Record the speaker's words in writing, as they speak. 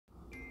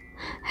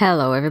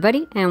Hello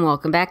everybody and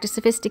welcome back to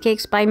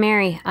Sophisticakes by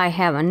Mary. I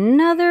have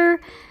another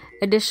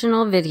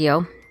additional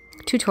video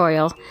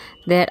tutorial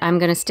that I'm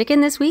going to stick in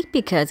this week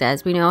because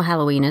as we know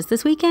Halloween is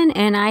this weekend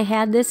and I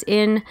had this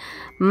in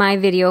my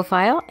video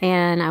file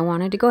and I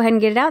wanted to go ahead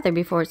and get it out there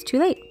before it's too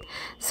late.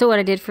 So what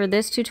I did for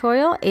this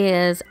tutorial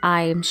is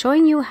I'm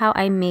showing you how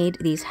I made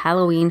these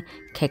Halloween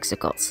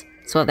Cakesicles.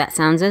 So if that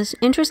sounds as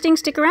interesting,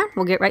 stick around.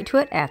 We'll get right to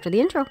it after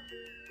the intro.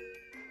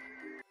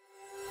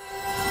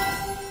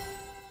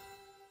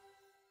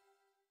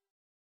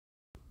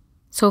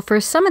 So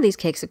for some of these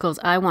Cakesicles,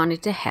 I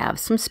wanted to have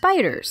some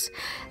spiders.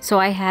 So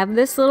I have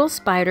this little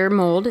spider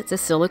mold. It's a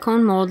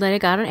silicone mold that I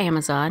got on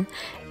Amazon.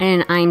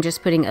 And I'm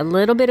just putting a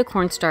little bit of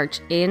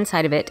cornstarch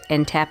inside of it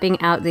and tapping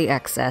out the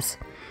excess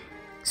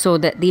so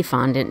that the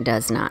fondant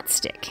does not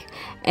stick.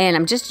 And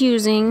I'm just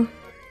using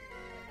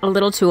a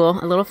little tool,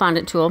 a little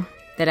fondant tool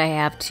that I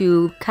have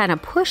to kind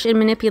of push and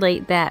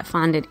manipulate that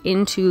fondant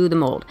into the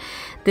mold.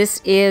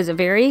 This is a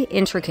very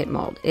intricate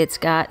mold. It's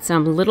got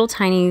some little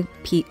tiny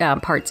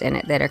parts in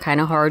it that are kind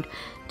of hard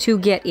to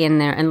get in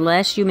there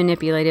unless you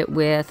manipulate it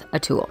with a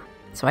tool.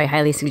 So I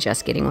highly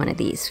suggest getting one of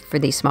these for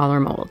these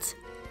smaller molds.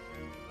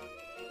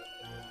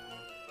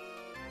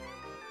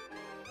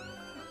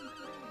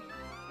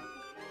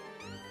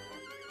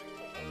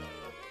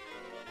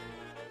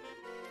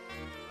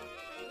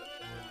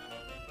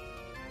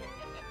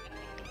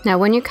 Now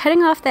when you're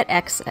cutting off that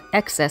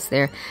excess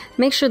there,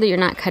 make sure that you're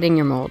not cutting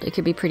your mold. It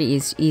could be pretty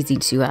easy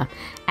to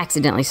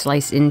accidentally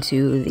slice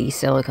into the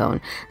silicone.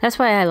 That's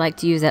why I like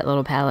to use that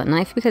little palette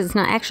knife because it's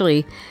not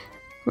actually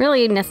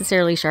really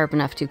necessarily sharp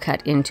enough to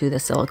cut into the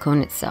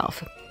silicone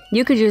itself.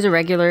 You could use a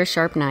regular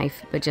sharp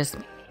knife, but just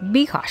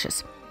be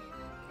cautious.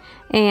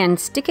 And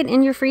stick it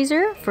in your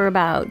freezer for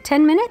about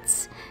 10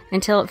 minutes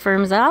until it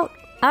firms up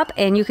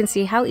and you can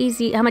see how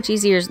much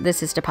easier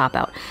this is to pop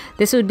out.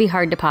 This would be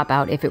hard to pop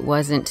out if it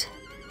wasn't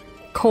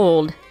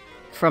cold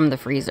from the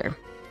freezer.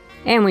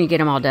 And when you get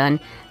them all done,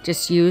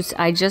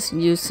 I just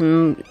used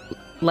some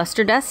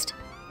luster dust,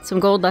 some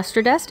gold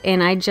luster dust,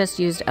 and I just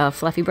used a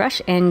fluffy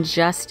brush and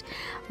just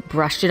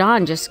brushed it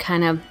on, just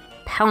kind of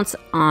pounce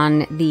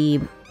on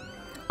the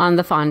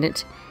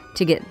fondant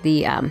to get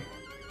the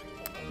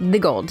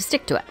gold to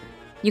stick to it.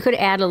 You could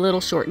add a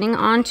little shortening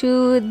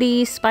onto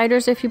the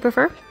spiders if you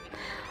prefer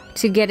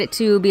to get it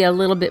to be a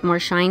little bit more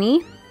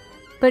shiny,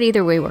 but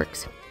either way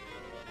works.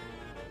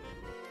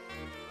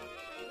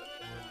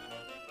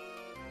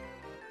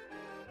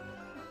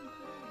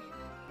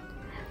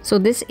 So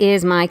this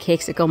is my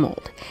Cakesicle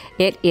mold.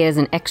 It is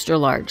an extra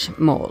large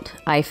mold.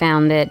 I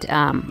found that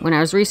when I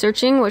was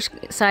researching which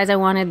size I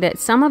wanted, that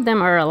some of them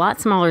are a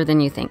lot smaller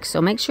than you think.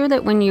 So make sure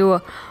that when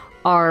you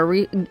are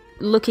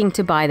looking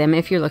to buy them,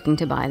 if you're looking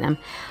to buy them,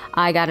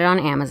 I got it on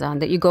Amazon,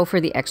 that you go for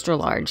the extra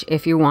large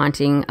if you're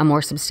wanting a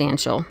more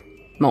substantial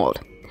mold.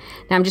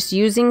 Now I'm just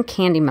using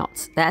candy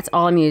melts. That's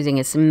all I'm using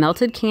is some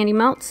melted candy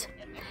melts.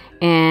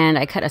 And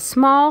I cut a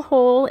small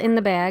hole in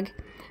the bag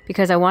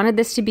because I wanted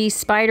this to be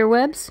spider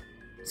webs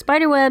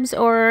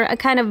or a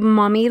kind of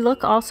mummy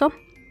look also.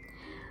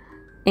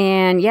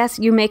 And yes,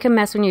 you make a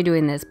mess when you're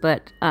doing this,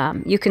 but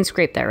you can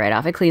scrape that right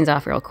off. It cleans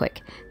off real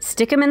quick.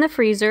 Stick them in the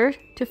freezer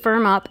to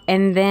firm up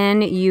and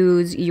then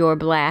use your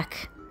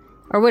black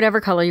or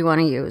whatever color you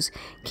want to use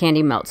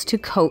candy melts to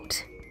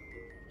coat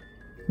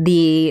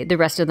the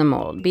rest of the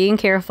mold. Being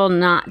careful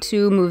not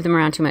to move them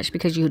around too much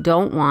because you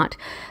don't want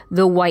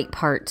the white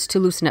parts to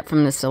loosen up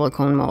from the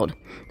silicone mold.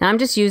 Now I'm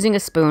just using a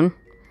spoon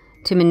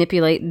to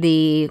manipulate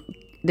the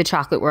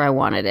chocolate where I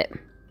wanted it.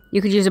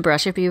 You could use a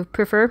brush if you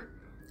prefer.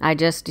 I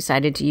just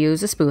decided to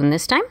use a spoon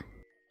this time.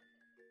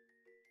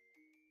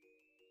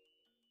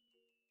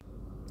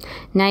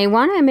 Now you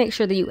want to make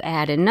sure that you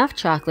add enough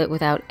chocolate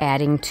without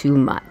adding too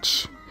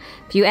much.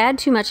 If you add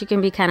too much, it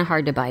can be kind of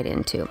hard to bite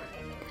into.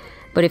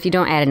 But if you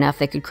don't add enough,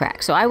 they could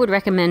crack. So I would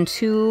recommend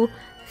 2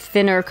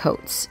 thinner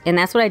coats. And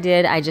that's what I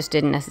did. I just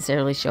didn't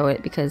necessarily show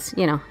it because,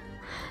 you know,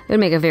 it would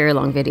make a very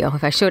long video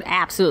if I showed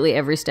absolutely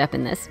every step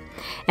in this.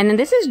 And then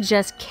this is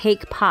just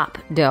cake pop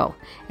dough.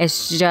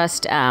 It's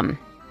just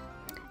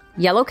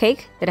yellow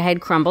cake that I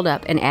had crumbled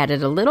up and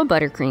added a little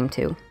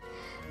buttercream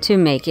to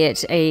make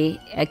it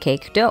a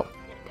cake dough.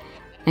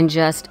 And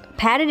just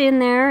pat it in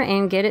there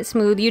and get it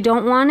smooth. You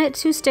don't want it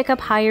to stick up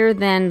higher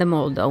than the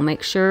mold though.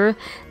 Make sure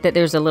that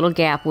there's a little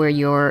gap where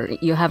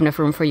you have enough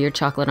room for your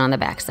chocolate on the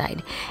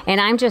backside.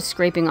 And I'm just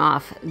scraping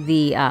off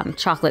the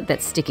chocolate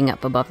that's sticking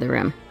up above the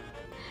rim.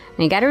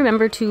 And you got to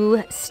remember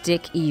to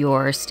stick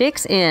your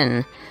sticks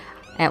in.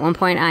 At one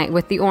point,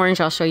 with the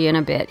orange, I'll show you in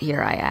a bit.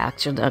 Here, I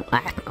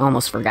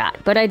almost forgot,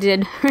 but I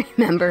did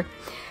remember.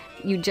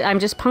 I'm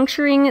just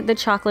puncturing the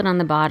chocolate on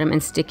the bottom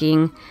and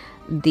sticking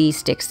the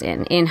sticks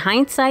in. In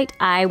hindsight,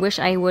 I wish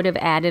I would have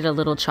added a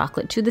little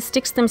chocolate to the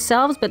sticks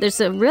themselves, but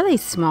there's a really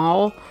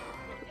small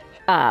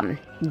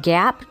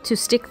gap to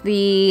stick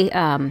the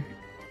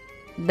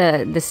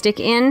stick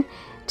in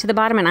to the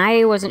bottom, and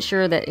I wasn't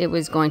sure that it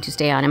was going to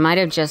stay on. I might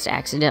have just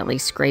accidentally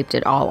scraped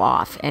it all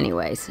off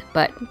anyways,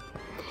 but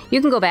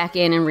you can go back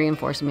in and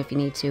reinforce them if you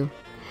need to.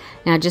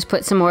 Now just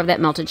put some more of that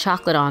melted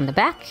chocolate on the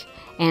back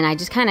And I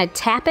just kind of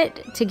tap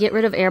it to get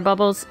rid of air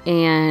bubbles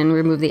and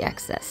remove the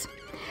excess.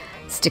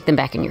 Stick them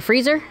back in your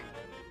freezer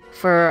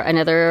for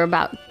another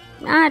about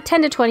 10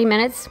 to 20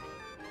 minutes.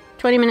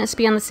 20 minutes to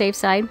be on the safe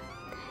side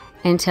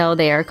until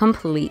they are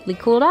completely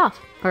cooled off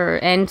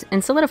and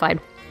solidified.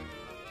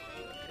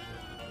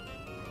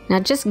 Now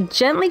just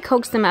gently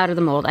coax them out of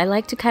the mold. I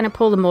like to kind of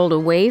pull the mold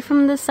away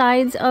from the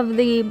sides of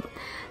the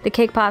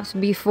cake pops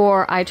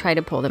before I try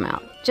to pull them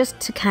out, just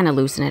to kind of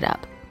loosen it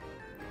up.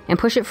 And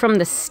push it from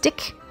the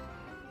stick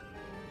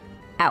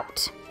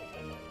out.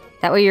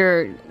 That way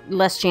you're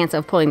less chance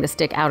of pulling the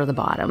stick out of the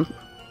bottom.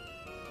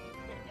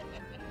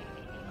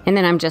 And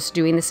then I'm just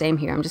doing the same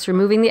here. I'm just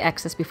removing the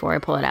excess before I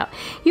pull it out.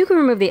 You can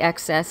remove the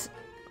excess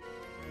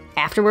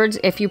afterwards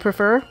if you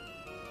prefer.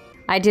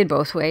 I did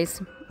both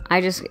ways.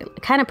 I just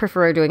kind of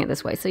prefer doing it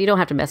this way, so you don't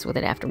have to mess with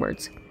it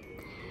afterwards.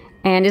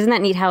 And isn't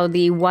that neat how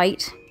the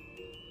white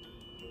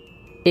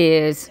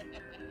is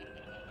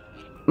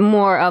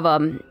more of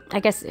a, I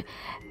guess,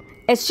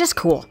 it's just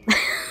cool.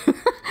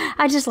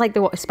 I just like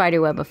the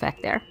spiderweb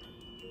effect there.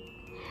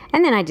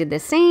 And then I did the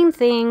same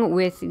thing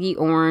with the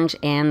orange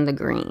and the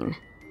green.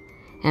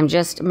 I'm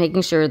just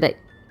making sure that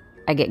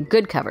I get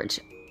good coverage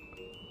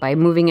by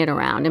moving it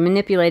around and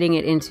manipulating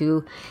it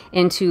into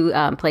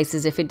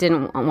places if it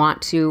didn't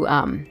want to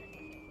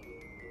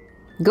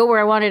go where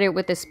I wanted it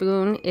with the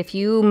spoon. If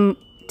you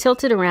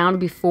tilt it around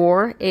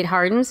before it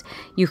hardens,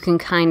 you can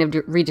kind of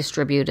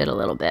redistribute it a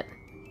little bit.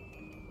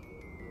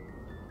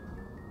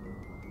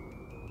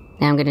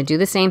 Now I'm going to do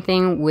the same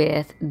thing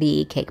with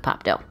the cake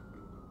pop dough.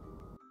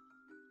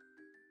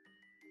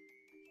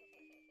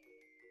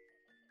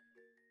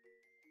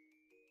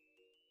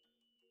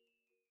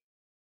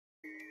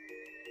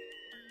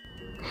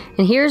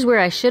 And here's where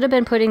I should have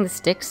been putting the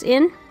sticks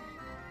in,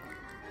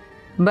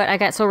 but I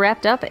got so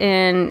wrapped up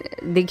in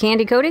the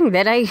candy coating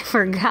that I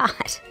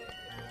forgot.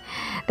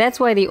 That's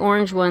why the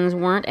orange ones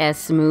weren't as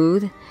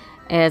smooth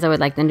as I would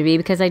like them to be,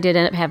 because I did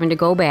end up having to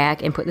go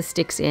back and put the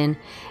sticks in,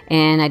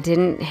 and I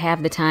didn't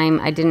have the time.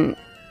 I didn't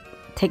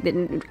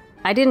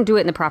do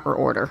it in the proper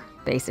order,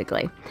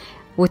 basically.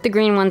 With the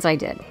green ones I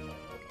did,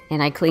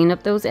 and I cleaned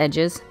up those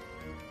edges.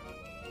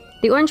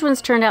 The orange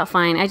ones turned out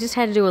fine. I just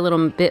had to do a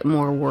little bit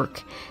more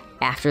work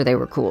after they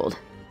were cooled.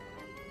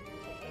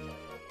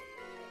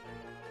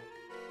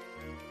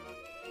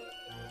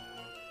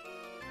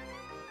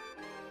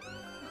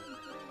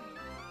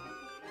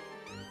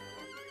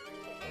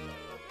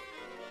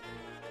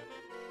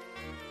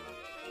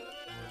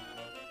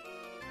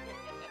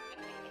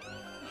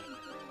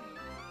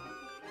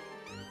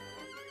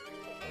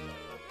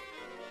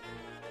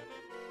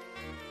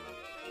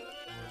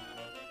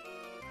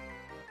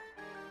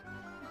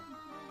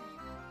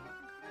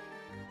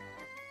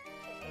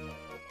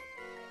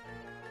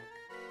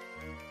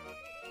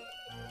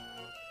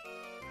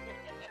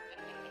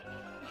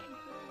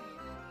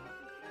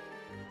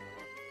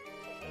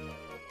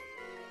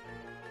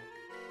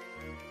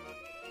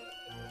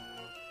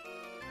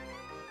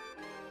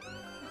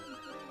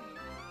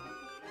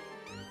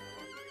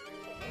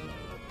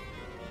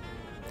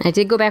 I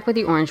did go back with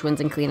the orange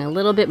ones and clean a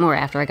little bit more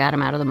after I got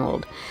them out of the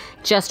mold.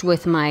 Just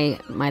with my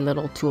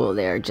little tool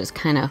there, just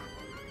kind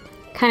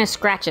of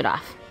scratch it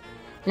off.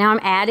 Now I'm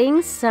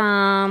adding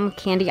some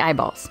candy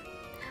eyeballs.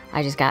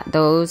 I just got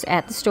those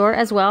at the store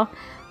as well.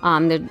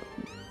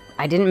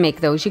 I didn't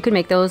make those. You could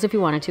make those if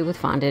you wanted to with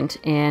fondant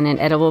and an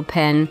edible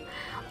pen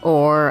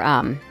or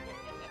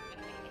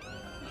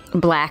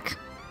black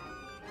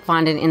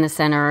fondant in the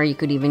center. You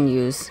could even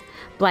use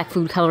black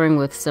food coloring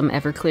with some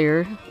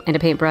Everclear and a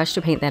paintbrush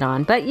to paint that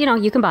on. But, you know,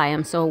 you can buy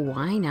them, so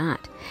why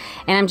not?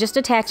 And I'm just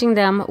attaching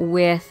them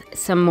with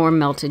some more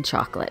melted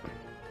chocolate.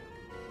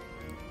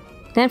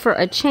 Then for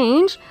a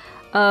change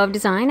of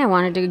design, I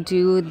wanted to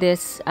do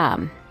this,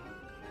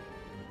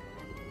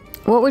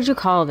 what would you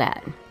call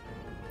that?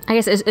 I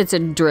guess it's a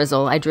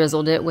drizzle. I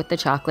drizzled it with the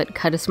chocolate,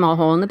 cut a small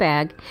hole in the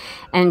bag,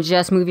 and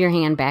just move your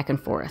hand back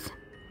and forth.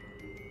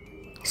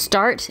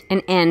 Start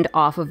and end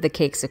off of the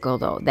Cakesicle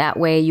though. That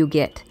way you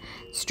get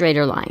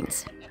straighter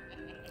lines.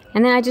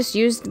 And then I just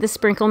used the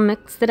sprinkle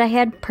mix that I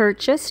had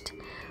purchased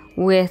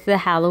with the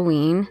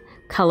Halloween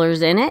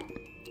colors in it.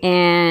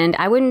 And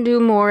I wouldn't do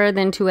more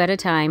than 2 at a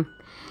time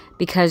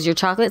because your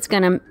chocolate's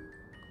gonna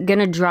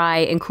dry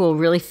and cool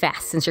really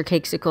fast since your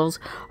Cakesicles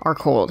are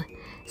cold.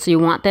 So you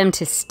want them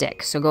to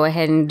stick. So go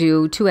ahead and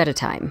do 2 at a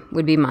time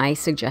would be my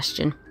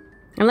suggestion.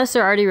 Unless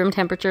they're already room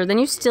temperature, then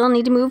you still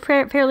need to move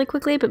fairly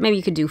quickly, but maybe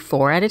you could do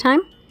 4 at a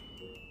time.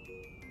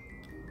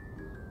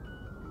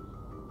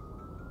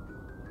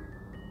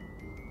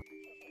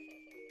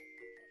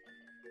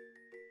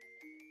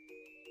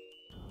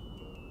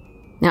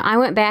 Now I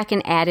went back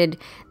and added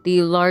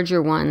the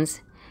larger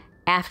ones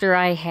after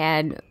I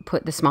had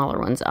put the smaller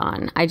ones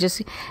on.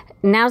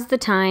 Now's the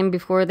time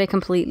before they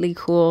completely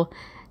cool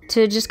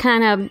to just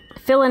kind of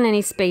fill in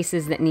any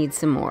spaces that need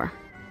some more.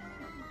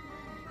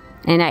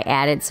 And I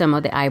added some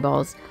of the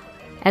eyeballs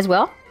as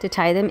well to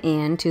tie them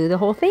into the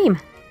whole theme.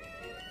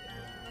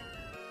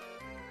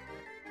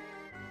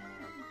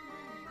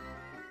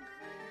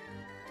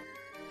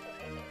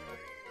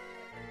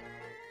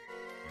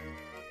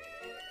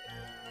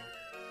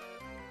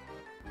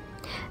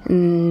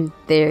 And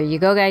there you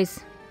go, guys.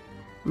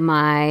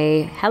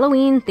 My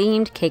Halloween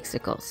themed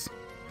Cakesicles.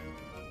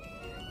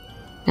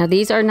 Now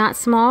these are not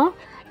small.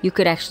 You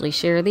could actually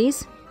share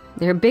these.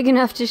 They're big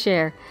enough to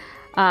share.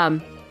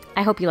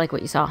 I hope you like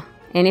what you saw.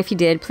 And if you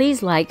did,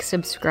 please like,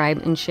 subscribe,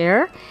 and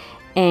share,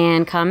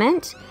 and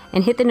comment,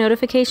 and hit the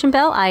notification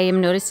bell. I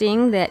am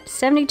noticing that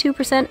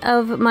 72%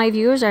 of my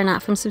viewers are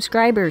not from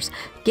subscribers.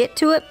 Get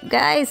to it,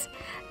 guys.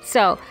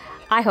 So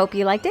I hope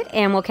you liked it,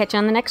 and we'll catch you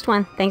on the next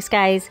one. Thanks,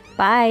 guys.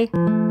 Bye.